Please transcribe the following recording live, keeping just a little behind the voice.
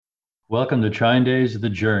Welcome to Chine Days of the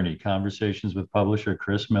Journey, conversations with publisher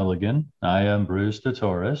Chris Milligan. I am Bruce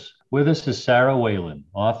DeTorres. With us is Sarah Whalen,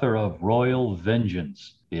 author of Royal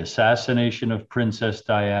Vengeance, The Assassination of Princess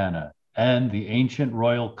Diana, and The Ancient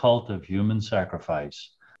Royal Cult of Human Sacrifice.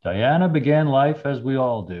 Diana began life as we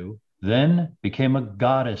all do, then became a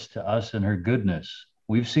goddess to us in her goodness.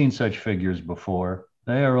 We've seen such figures before.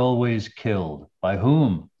 They are always killed. By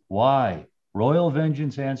whom? Why? Royal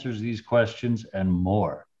Vengeance answers these questions and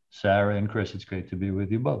more. Sarah and Chris, it's great to be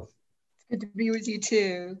with you both. It's good to be with you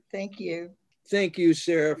too. Thank you. Thank you,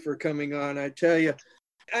 Sarah, for coming on. I tell you,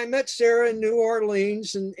 I met Sarah in New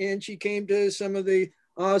Orleans and she came to some of the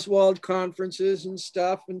Oswald conferences and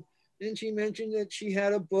stuff. And she mentioned that she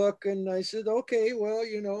had a book and I said, okay, well,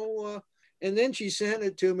 and then she sent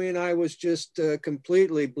it to me and I was just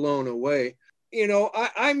completely blown away.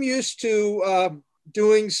 I'm used to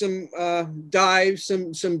doing some dives,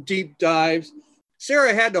 some deep dives.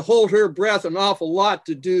 Sarah had to hold her breath an awful lot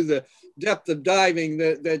to do the depth of diving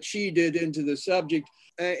that she did into the subject.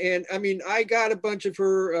 And I mean, I got a bunch of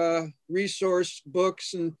her resource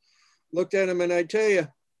books and looked at them. And I tell you,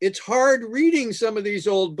 it's hard reading some of these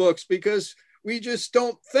old books because we just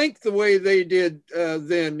don't think the way they did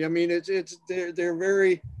then. I mean, they're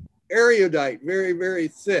very erudite, very, very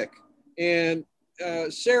thick. And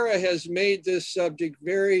Sarah has made this subject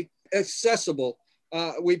very accessible.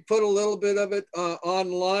 We put a little bit of it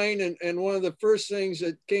online, and one of the first things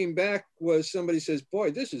that came back was somebody says,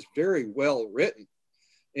 boy, this is very well written.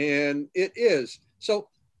 And it is. So,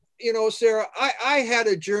 Sarah, I had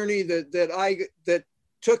a journey that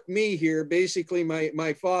took me here. Basically,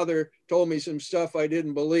 my father told me some stuff I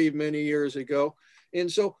didn't believe many years ago. And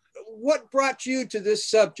so what brought you to this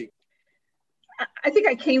subject? I think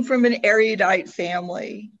I came from an erudite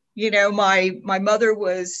family. My mother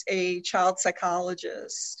was a child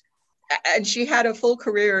psychologist and she had a full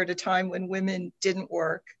career at a time when women didn't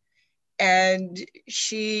work. And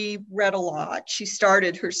she read a lot. She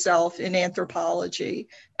started herself in anthropology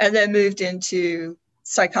and then moved into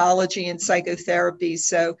psychology and psychotherapy.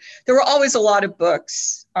 So there were always a lot of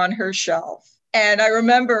books on her shelf. And I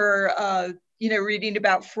remember, reading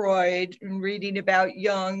about Freud and reading about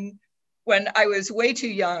Jung when I was way too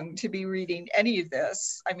young to be reading any of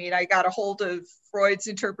this. I mean, I got a hold of Freud's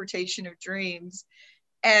interpretation of dreams,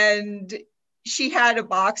 and she had a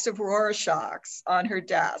box of Rorschachs on her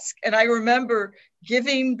desk. And I remember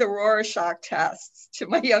giving the Rorschach tests to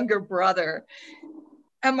my younger brother.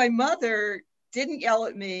 And my mother didn't yell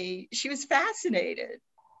at me. She was fascinated.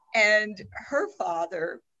 And her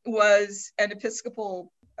father was an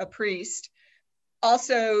Episcopal priest,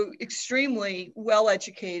 also extremely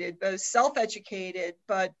well-educated, both self-educated,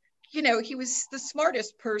 but, he was the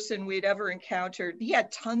smartest person we'd ever encountered. He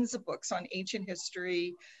had tons of books on ancient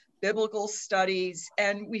history, biblical studies,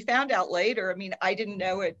 and we found out later, I mean, I didn't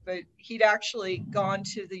know it, but he'd actually gone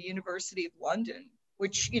to the University of London,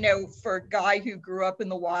 which, for a guy who grew up in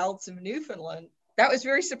the wilds of Newfoundland, that was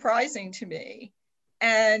very surprising to me.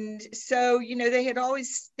 And so,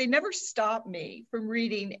 they never stopped me from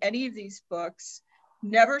reading any of these books,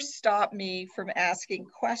 never stopped me from asking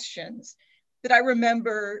questions. That I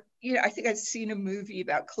remember, I think I'd seen a movie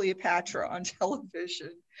about Cleopatra on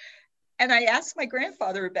television. And I asked my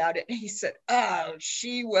grandfather about it. And he said, oh,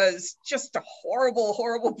 she was just a horrible,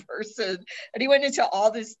 horrible person. And he went into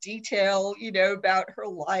all this detail, about her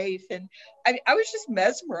life. And I was just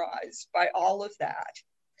mesmerized by all of that.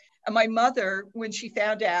 And my mother, when she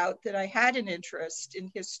found out that I had an interest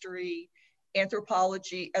in history,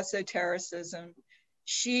 anthropology, esotericism,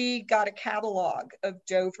 she got a catalog of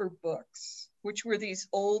Dover books, which were these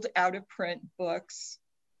old out-of-print books.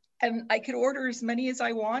 And I could order as many as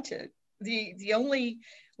I wanted. The only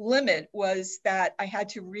limit was that I had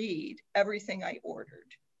to read everything I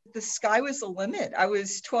ordered. The sky was the limit. I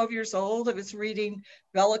was 12 years old. I was reading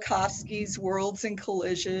Velikovsky's Worlds in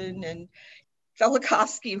Collision. And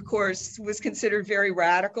Velikovsky, of course, was considered very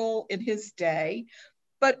radical in his day,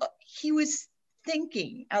 but he was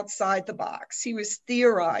thinking outside the box. He was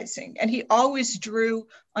theorizing, and he always drew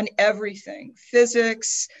on everything: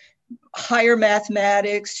 physics, higher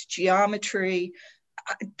mathematics, geometry.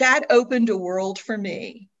 That opened a world for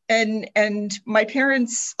me. And my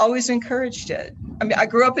parents always encouraged it. I mean, I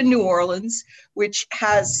grew up in New Orleans, which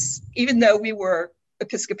has, even though we were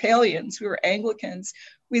Episcopalians, we were Anglicans,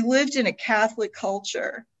 we lived in a Catholic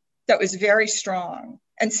culture that was very strong.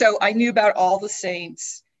 And so I knew about all the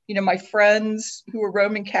saints. My friends who were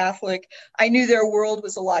Roman Catholic, I knew their world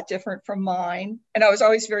was a lot different from mine. And I was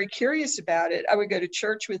always very curious about it. I would go to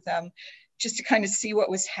church with them just to kind of see what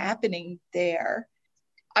was happening there.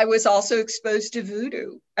 I was also exposed to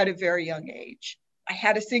voodoo at a very young age. I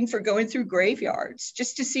had a thing for going through graveyards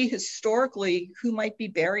just to see historically who might be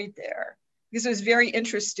buried there, because I was very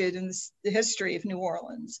interested in the history of New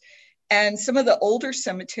Orleans. And some of the older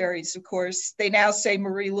cemeteries, of course, they now say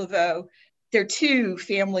Marie Laveau. They're two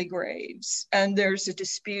family graves, and there's a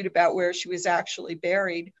dispute about where she was actually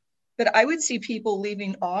buried. But I would see people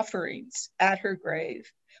leaving offerings at her grave.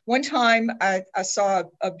 One time I saw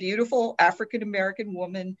a beautiful African-American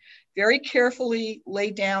woman very carefully lay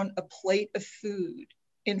down a plate of food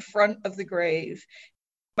in front of the grave.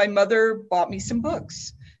 My mother bought me some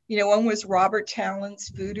books. One was Robert Talon's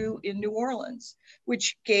Voodoo in New Orleans,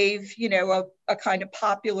 which gave, a kind of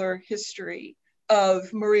popular history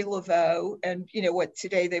of Marie Laveau and, what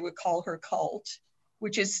today they would call her cult,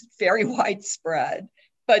 which is very widespread.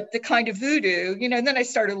 But the kind of voodoo, and then I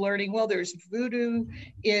started learning, well, there's voodoo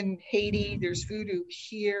in Haiti, there's voodoo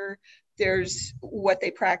here, there's what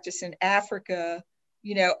they practice in Africa,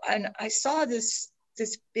 and I saw this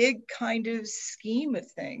big kind of scheme of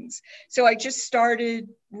things. So I just started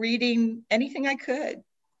reading anything I could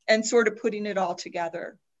and sort of putting it all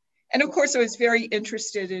together. And of course, I was very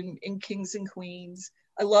interested in kings and queens.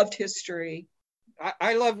 I loved history.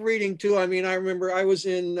 I love reading too. I mean, I remember I was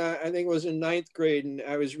in, I think it was in 9th grade, and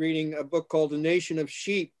I was reading a book called A Nation of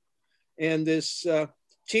Sheep. And this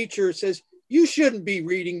teacher says, you shouldn't be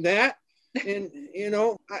reading that. And,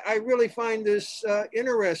 I really find this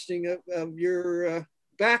interesting of your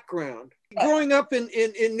background. Growing up in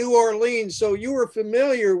New Orleans, so you were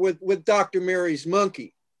familiar with Dr. Mary's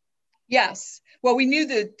monkey. Yes. Well, we knew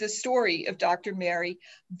the story of Dr. Mary.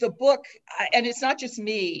 The book, and it's not just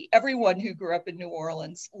me, everyone who grew up in New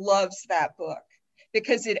Orleans loves that book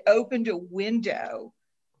because it opened a window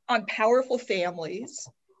on powerful families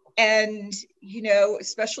and,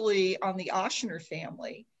 especially on the Ochsner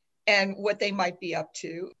family and what they might be up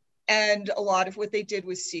to. And a lot of what they did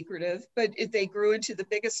was secretive, but they grew into the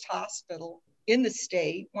biggest hospital in the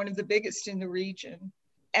state, one of the biggest in the region.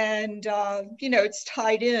 And, it's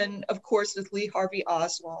tied in, of course, with Lee Harvey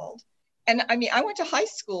Oswald. And I mean, I went to high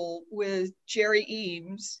school with Jerry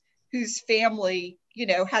Eames, whose family,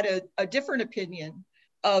 had a different opinion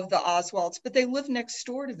of the Oswalds, but they lived next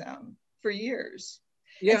door to them for years.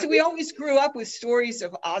 Yeah. And so we always grew up with stories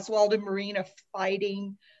of Oswald and Marina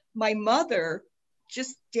fighting. My mother,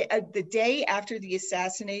 just the day after the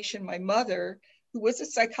assassination, my mother, who was a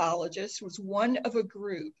psychologist, was one of a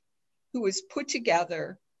group who was put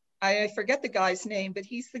together. I forget the guy's name, but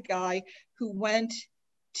he's the guy who went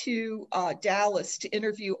to Dallas to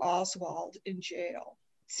interview Oswald in jail.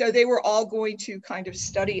 So they were all going to kind of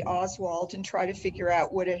study Oswald and try to figure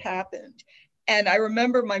out what had happened. And I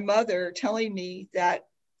remember my mother telling me that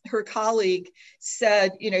her colleague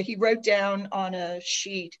said, he wrote down on a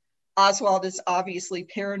sheet, Oswald is obviously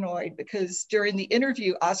paranoid, because during the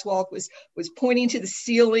interview, Oswald was pointing to the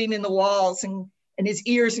ceiling and the walls and his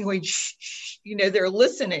ears and going, shh, shh, they're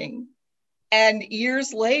listening. And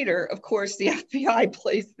years later, of course, the FBI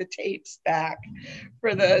placed the tapes back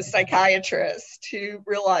for the psychiatrist who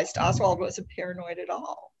realized Oswald wasn't paranoid at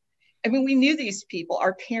all. I mean, we knew these people,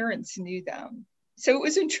 our parents knew them. So it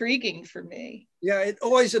was intriguing for me. Yeah, it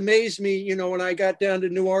always amazed me, when I got down to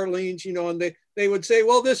New Orleans, and they would say,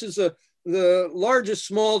 well, this is the largest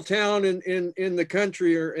small town in the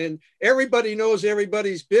country, and everybody knows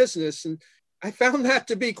everybody's business. And I found that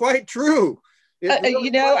to be quite true.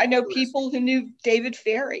 Really I know people who knew David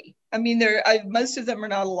Ferry. I mean, most of them are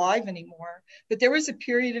not alive anymore, but there was a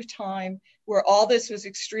period of time where all this was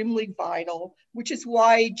extremely vital, which is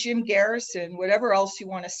why Jim Garrison, whatever else you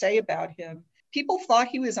want to say about him, people thought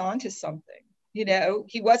he was onto something.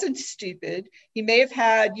 He wasn't stupid. He may have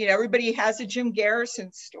had, everybody has a Jim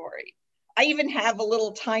Garrison story. I even have a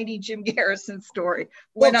little tiny Jim Garrison story.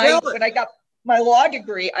 When I got my law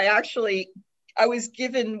degree, I was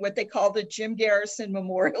given what they call the Jim Garrison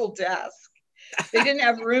Memorial Desk. They didn't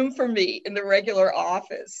have room for me in the regular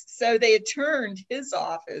office. So they had turned his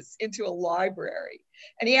office into a library.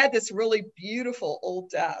 And he had this really beautiful old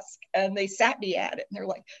desk. And they sat me at it. And they're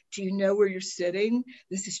like, do you know where you're sitting?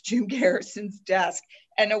 This is Jim Garrison's desk.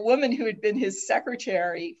 And a woman who had been his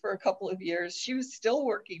secretary for a couple of years, she was still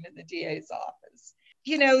working in the DA's office.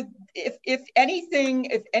 If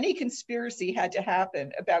any conspiracy had to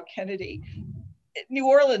happen about Kennedy, New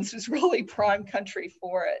Orleans was really prime country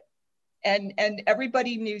for it. And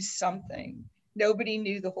everybody knew something. Nobody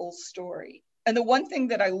knew the whole story. And the one thing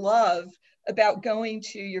that I love about going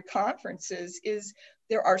to your conferences is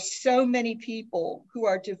there are so many people who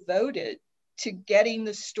are devoted to getting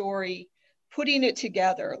the story, putting it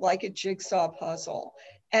together like a jigsaw puzzle.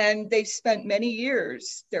 And they've spent many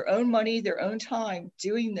years, their own money, their own time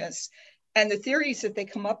doing this. And the theories that they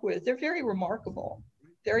come up with, they're very remarkable,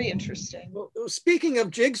 very interesting. Well, speaking of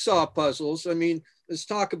jigsaw puzzles, I mean, let's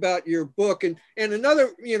talk about your book. And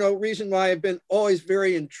another, reason why I've been always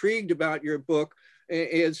very intrigued about your book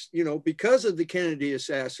is, because of the Kennedy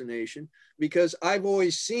assassination, because I've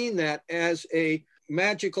always seen that as a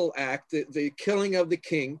magical act, the killing of the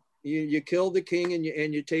king. You kill the king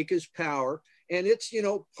and you take his power. And it's,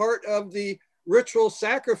 part of the ritual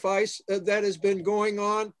sacrifice that has been going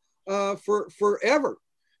on for forever.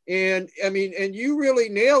 And I mean, and you really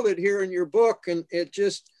nailed it here in your book. And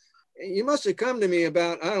you must have come to me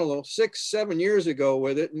about, 6-7 years ago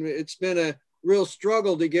with it. And it's been a real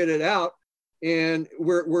struggle to get it out. And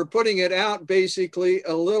we're putting it out basically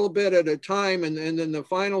a little bit at a time. And then the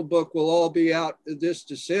final book will all be out this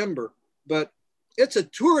December. But it's a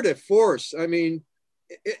tour de force. I mean,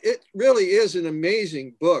 it really is an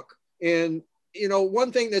amazing book. And,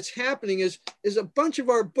 one thing that's happening is a bunch of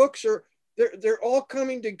our books they're all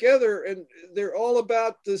coming together, and they're all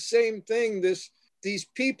about the same thing. These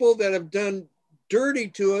people that have done dirty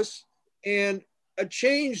to us, and a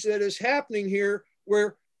change that is happening here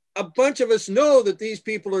where a bunch of us know that these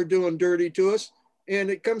people are doing dirty to us. And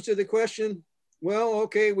it comes to the question, well,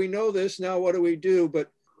 okay, we know this, now what do we do?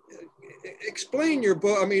 But explain your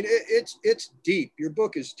book. I mean, it's deep. Your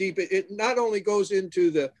book is deep. It not only goes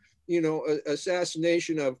into the,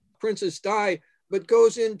 assassination of Princess Di, but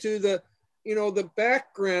goes into the, the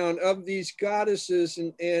background of these goddesses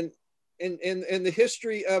and the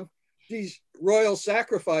history of these royal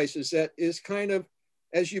sacrifices. That is kind of,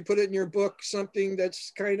 as you put it in your book, something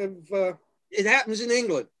that's kind of, it happens in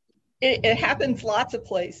England. It happens lots of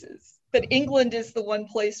places, but England is the one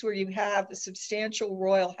place where you have a substantial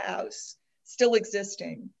royal house still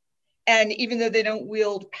existing. And even though they don't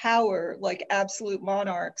wield power like absolute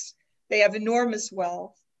monarchs, they have enormous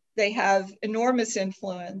wealth, they have enormous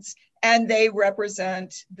influence, and they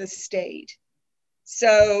represent the state.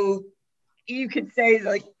 So you could say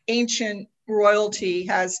like ancient royalty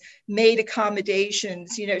has made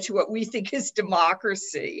accommodations, to what we think is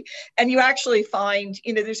democracy. And you actually find,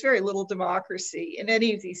 there's very little democracy in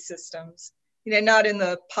any of these systems, not in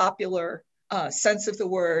the popular sense of the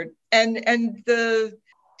word. And the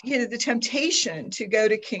temptation to go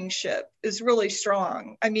to kingship is really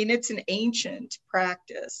strong. I mean, it's an ancient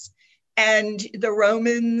practice. And the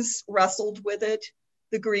Romans wrestled with it.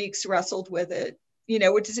 The Greeks wrestled with it.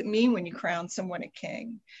 What does it mean when you crown someone a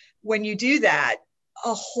king? When you do that,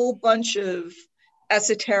 a whole bunch of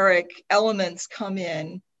esoteric elements come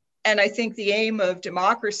in. And I think the aim of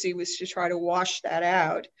democracy was to try to wash that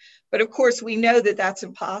out. But of course, we know that that's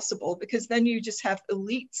impossible, because then you just have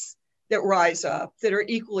elites that rise up that are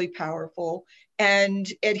equally powerful and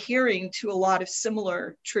adhering to a lot of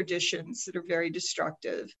similar traditions that are very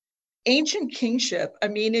destructive. Ancient kingship, I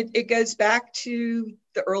mean, it goes back to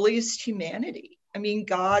the earliest humanity. I mean,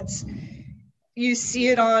 you see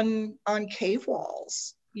it on cave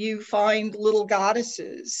walls. You find little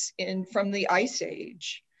goddesses from the Ice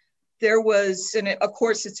Age. There was, and of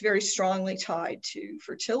course, it's very strongly tied to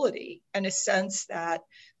fertility and a sense that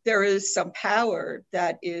there is some power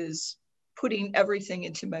that is putting everything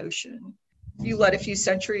into motion. You let a few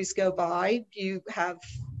centuries go by, you have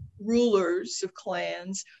rulers of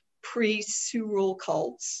clans, priests who rule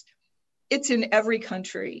cults. It's in every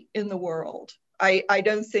country in the world. I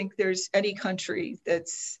don't think there's any country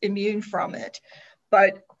that's immune from it.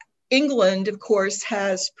 But England, of course,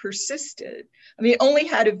 has persisted. I mean, it only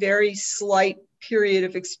had a very slight period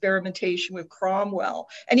of experimentation with Cromwell.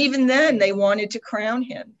 And even then, they wanted to crown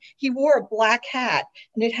him. He wore a black hat,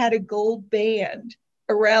 and it had a gold band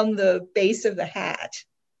around the base of the hat,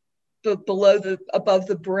 above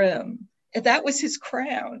the brim. And that was his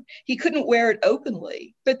crown. He couldn't wear it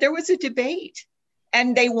openly, but there was a debate.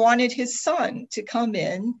 And they wanted his son to come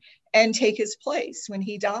in and take his place when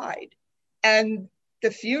he died. And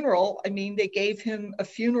the funeral, I mean, they gave him a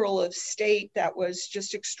funeral of state that was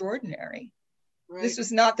just extraordinary. Right. This was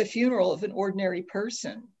not the funeral of an ordinary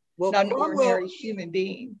person, not an ordinary human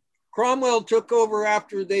being. Cromwell took over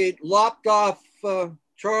after they lopped off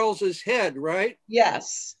Charles's head, right?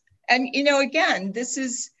 Yes. And, again, this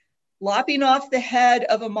is lopping off the head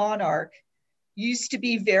of a monarch used to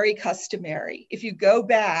be very customary. If you go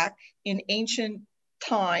back in ancient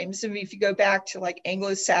times, I mean, if you go back to like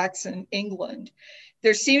Anglo-Saxon England,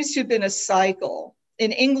 there seems to have been a cycle.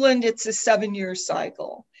 In England, it's a 7-year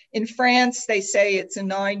cycle. In France, they say it's a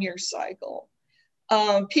 9-year cycle.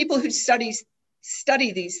 People who study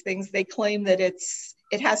these things, they claim that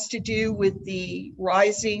it has to do with the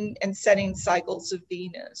rising and setting cycles of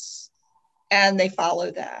Venus. And they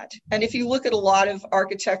follow that. And if you look at a lot of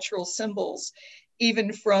architectural symbols,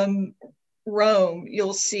 even from Rome,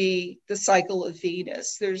 you'll see the cycle of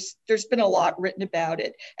Venus. There's been a lot written about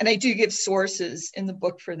it, and I do give sources in the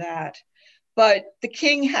book for that. But the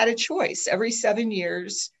king had a choice. Every 7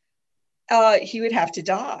 years, he would have to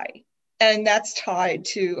die. And that's tied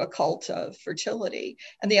to a cult of fertility.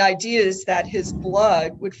 And the idea is that his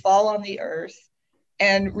blood would fall on the earth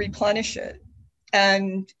and replenish it,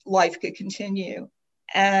 and life could continue.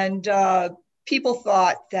 And people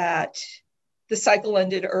thought that the cycle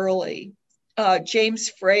ended early. James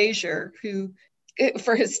Frazer, who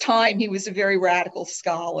for his time, he was a very radical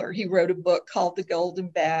scholar. He wrote a book called The Golden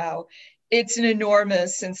Bough. It's an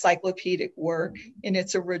enormous encyclopedic work in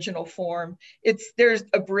its original form. There's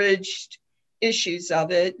abridged issues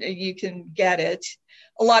of it. You can get it.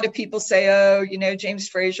 A lot of people say, oh, James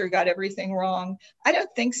Frazer got everything wrong. I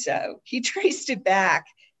don't think so. He traced it back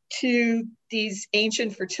to these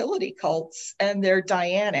ancient fertility cults, and they're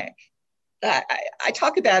Dianic. I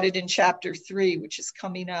talk about it in chapter 3, which is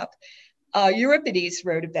coming up. Euripides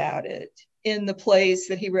wrote about it in the plays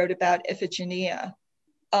that he wrote about Iphigenia.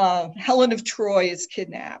 Helen of Troy is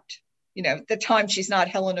kidnapped. At the time, she's not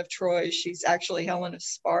Helen of Troy, she's actually Helen of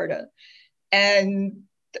Sparta. And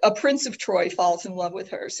a prince of Troy falls in love with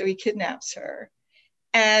her, so he kidnaps her.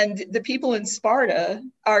 And the people in Sparta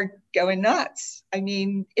are going nuts. I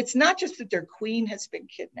mean, it's not just that their queen has been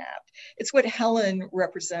kidnapped, it's what Helen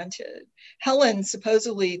represented. Helen,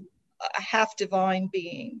 supposedly a half divine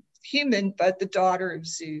being, human, but the daughter of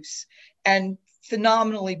Zeus, and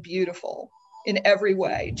phenomenally beautiful in every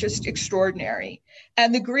way, just extraordinary.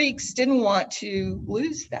 And the Greeks didn't want to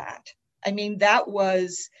lose that. I mean, that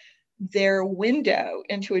was their window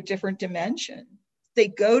into a different dimension. They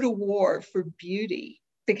go to war for beauty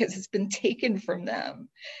because it's been taken from them.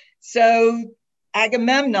 So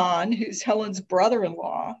Agamemnon, who's Helen's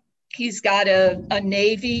brother-in-law, he's got a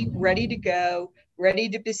navy ready to go, ready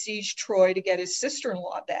to besiege Troy to get his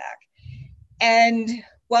sister-in-law back. And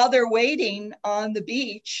while they're waiting on the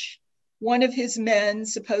beach, one of his men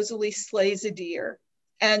supposedly slays a deer.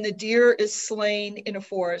 And the deer is slain in a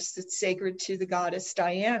forest that's sacred to the goddess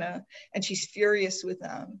Diana, and she's furious with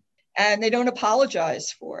them. And they don't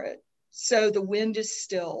apologize for it. So the wind is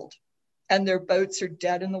stilled, and their boats are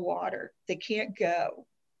dead in the water. They can't go.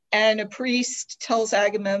 And a priest tells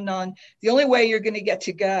Agamemnon, the only way you're going to get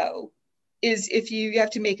to go is if you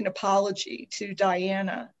have to make an apology to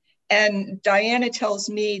Diana. And Diana tells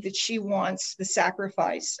me that she wants the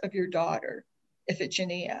sacrifice of your daughter,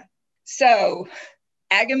 Iphigenia. So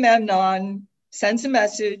Agamemnon sends a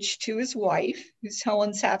message to his wife, who's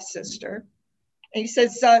Helen's half-sister. And he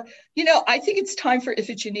says, I think it's time for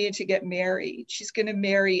Iphigenia to get married. She's going to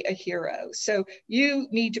marry a hero. So you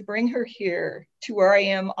need to bring her here to where I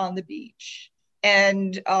am on the beach.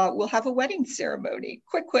 And we'll have a wedding ceremony.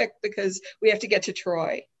 Quick, because we have to get to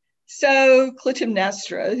Troy. So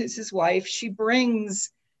Clytemnestra, who's his wife, she brings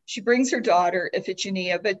her daughter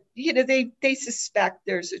Iphigenia, but they suspect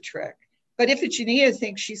there's a trick. But Iphigenia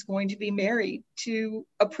thinks she's going to be married to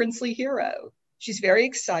a princely hero. She's very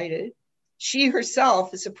excited. She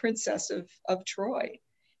herself is a princess of Troy.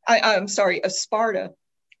 Of Sparta.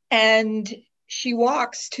 And she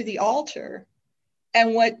walks to the altar.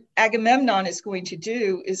 And what Agamemnon is going to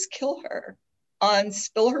do is kill her,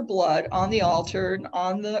 spill her blood on the altar and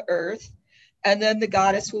on the earth. And then the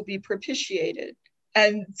goddess will be propitiated.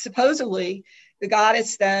 And supposedly the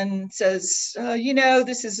goddess then says,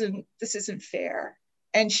 this isn't fair.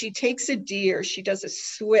 And she takes a deer, she does a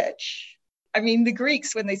switch. I mean, the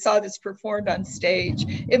Greeks, when they saw this performed on stage,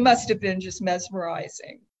 it must have been just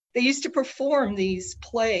mesmerizing. They used to perform these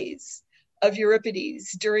plays of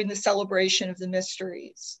Euripides during the celebration of the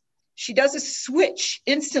mysteries. She does a switch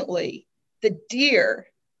instantly. The deer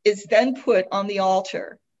is then put on the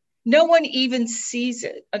altar. No one even sees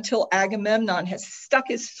it until Agamemnon has stuck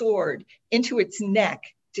his sword into its neck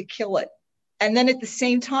to kill it. And then at the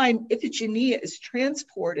same time, Iphigenia is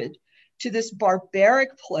transported to this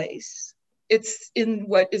barbaric place. It's in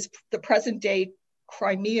what is the present day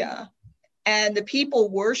Crimea. And the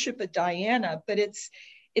people worship a Diana, but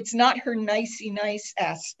it's not her nicey nice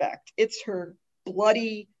aspect. It's her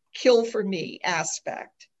bloody kill for me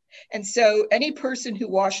aspect. And so any person who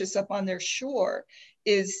washes up on their shore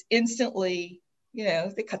is instantly,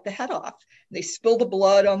 they cut the head off. They spill the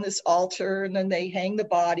blood on this altar, and then they hang the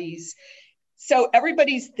bodies. So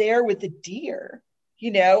everybody's there with the deer,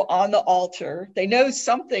 on the altar. They know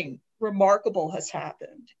something remarkable has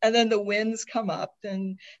happened. And then the winds come up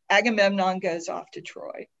and Agamemnon goes off to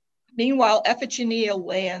Troy. Meanwhile, Iphigenia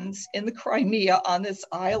lands in the Crimea on this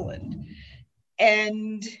island,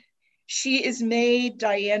 and she is made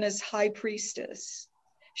Diana's high priestess.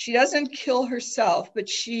 She doesn't kill herself, but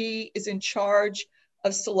she is in charge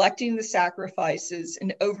of selecting the sacrifices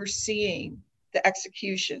and overseeing the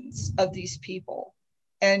executions of these people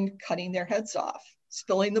and cutting their heads off,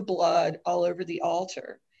 spilling the blood all over the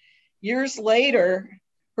altar. Years later,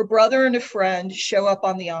 her brother and a friend show up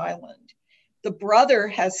on the island. The brother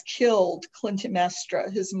has killed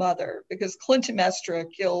Clytemnestra, his mother, because Clytemnestra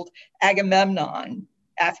killed Agamemnon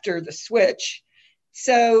after the switch.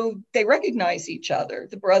 So they recognize each other,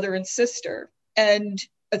 the brother and sister. And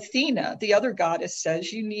Athena, the other goddess,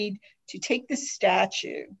 says, you need to take this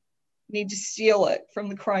statue, you need to steal it from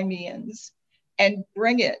the Crimeans and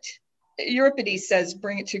bring it. Euripides says,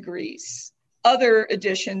 bring it to Greece. Other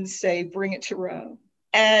editions say, bring it to Rome.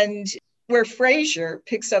 And where Fraser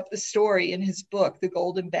picks up the story in his book, The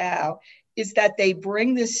Golden Bough, is that they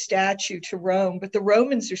bring this statue to Rome, but the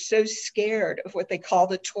Romans are so scared of what they call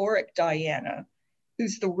the Tauric Diana,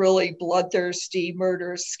 who's the really bloodthirsty,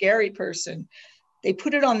 murderous, scary person. They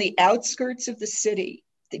put it on the outskirts of the city.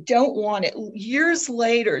 They don't want it. Years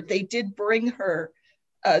later, they did bring her.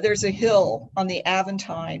 There's a hill on the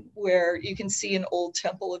Aventine where you can see an old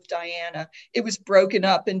temple of Diana. It was broken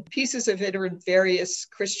up and pieces of it are in various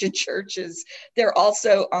Christian churches. They're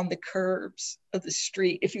also on the curbs of the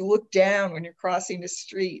street. If you look down when you're crossing the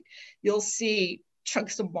street, you'll see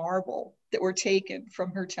chunks of marble that were taken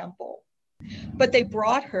from her temple. But they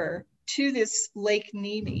brought her to this Lake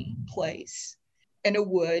Nemi place in a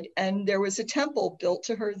wood, and there was a temple built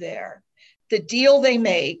to her there. The deal they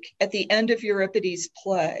make at the end of Euripides'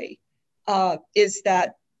 play is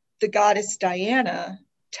that the goddess Diana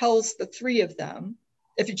tells the three of them,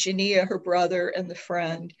 Iphigenia, her brother, and the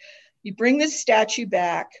friend, you bring this statue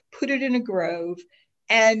back, put it in a grove,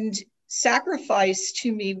 and sacrifice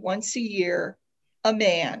to me once a year a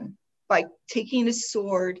man by taking a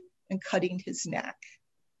sword and cutting his neck.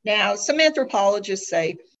 Now, some anthropologists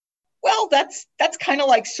say, well, that's kind of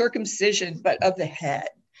like circumcision, but of the head.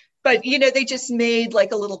 But, they just made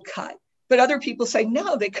like a little cut. But other people say,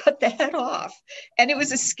 no, they cut the head off. And it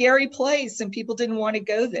was a scary place and people didn't want to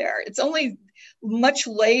go there. It's only much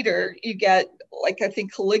later you get, like, I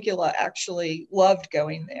think Caligula actually loved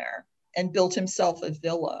going there and built himself a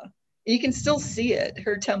villa. You can still see it.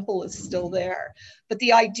 Her temple is still there. But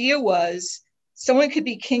the idea was someone could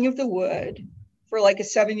be king of the wood for like a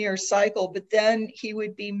 7-year cycle, but then he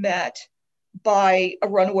would be met by a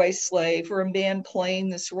runaway slave or a man playing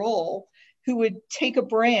this role who would take a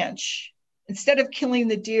branch. Instead of killing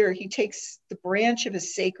the deer, he takes the branch of a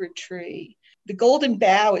sacred tree. The golden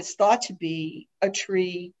bough is thought to be a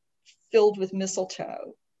tree filled with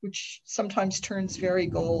mistletoe, which sometimes turns very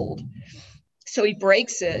gold. So he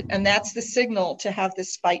breaks it, and that's the signal to have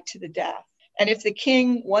this fight to the death. And if the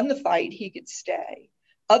king won the fight, he could stay.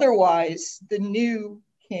 Otherwise, the new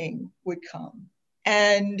king would come.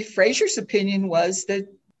 And Fraser's opinion was that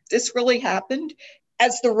this really happened.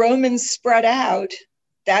 As the Romans spread out,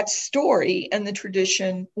 that story and the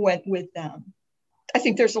tradition went with them. I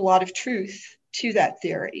think there's a lot of truth to that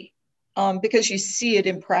theory because you see it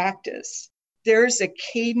in practice. There's a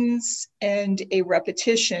cadence and a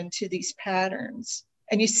repetition to these patterns.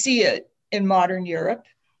 And you see it in modern Europe.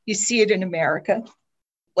 You see it in America.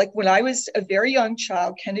 Like when I was a very young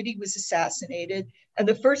child, Kennedy was assassinated. And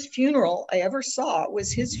the first funeral I ever saw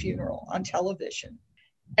was his funeral on television.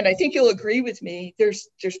 And I think you'll agree with me, there's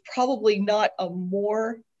probably not a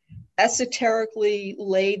more esoterically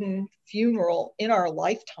laden funeral in our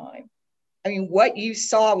lifetime. I mean, what you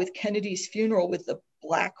saw with Kennedy's funeral with the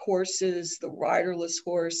black horses, the riderless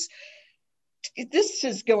horse, this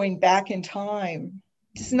is going back in time.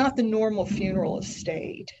 It's not the normal funeral of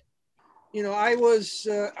state. I was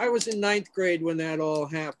in ninth grade when that all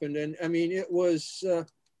happened. And I mean, it was,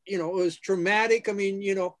 it was traumatic. I mean,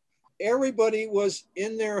 everybody was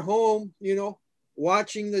in their home,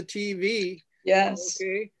 watching the TV. Yes.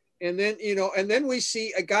 Okay. And then we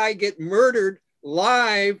see a guy get murdered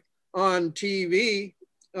live on TV.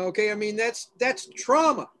 Okay. I mean, that's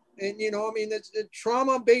trauma. And, that's the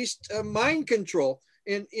trauma-based mind control.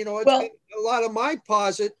 And, it's a lot of my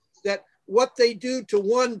posit that what they do to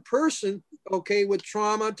one person, okay, with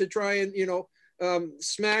trauma to try and,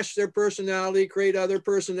 smash their personality, create other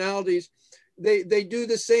personalities, they do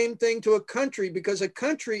the same thing to a country, because a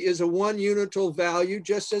country is a one unital value,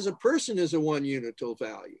 just as a person is a one unital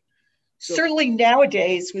value. So, certainly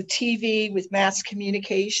nowadays with TV, with mass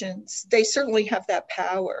communications, they certainly have that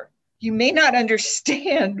power. You may not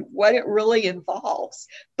understand what it really involves,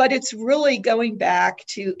 but it's really going back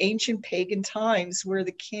to ancient pagan times where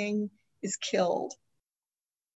the king is killed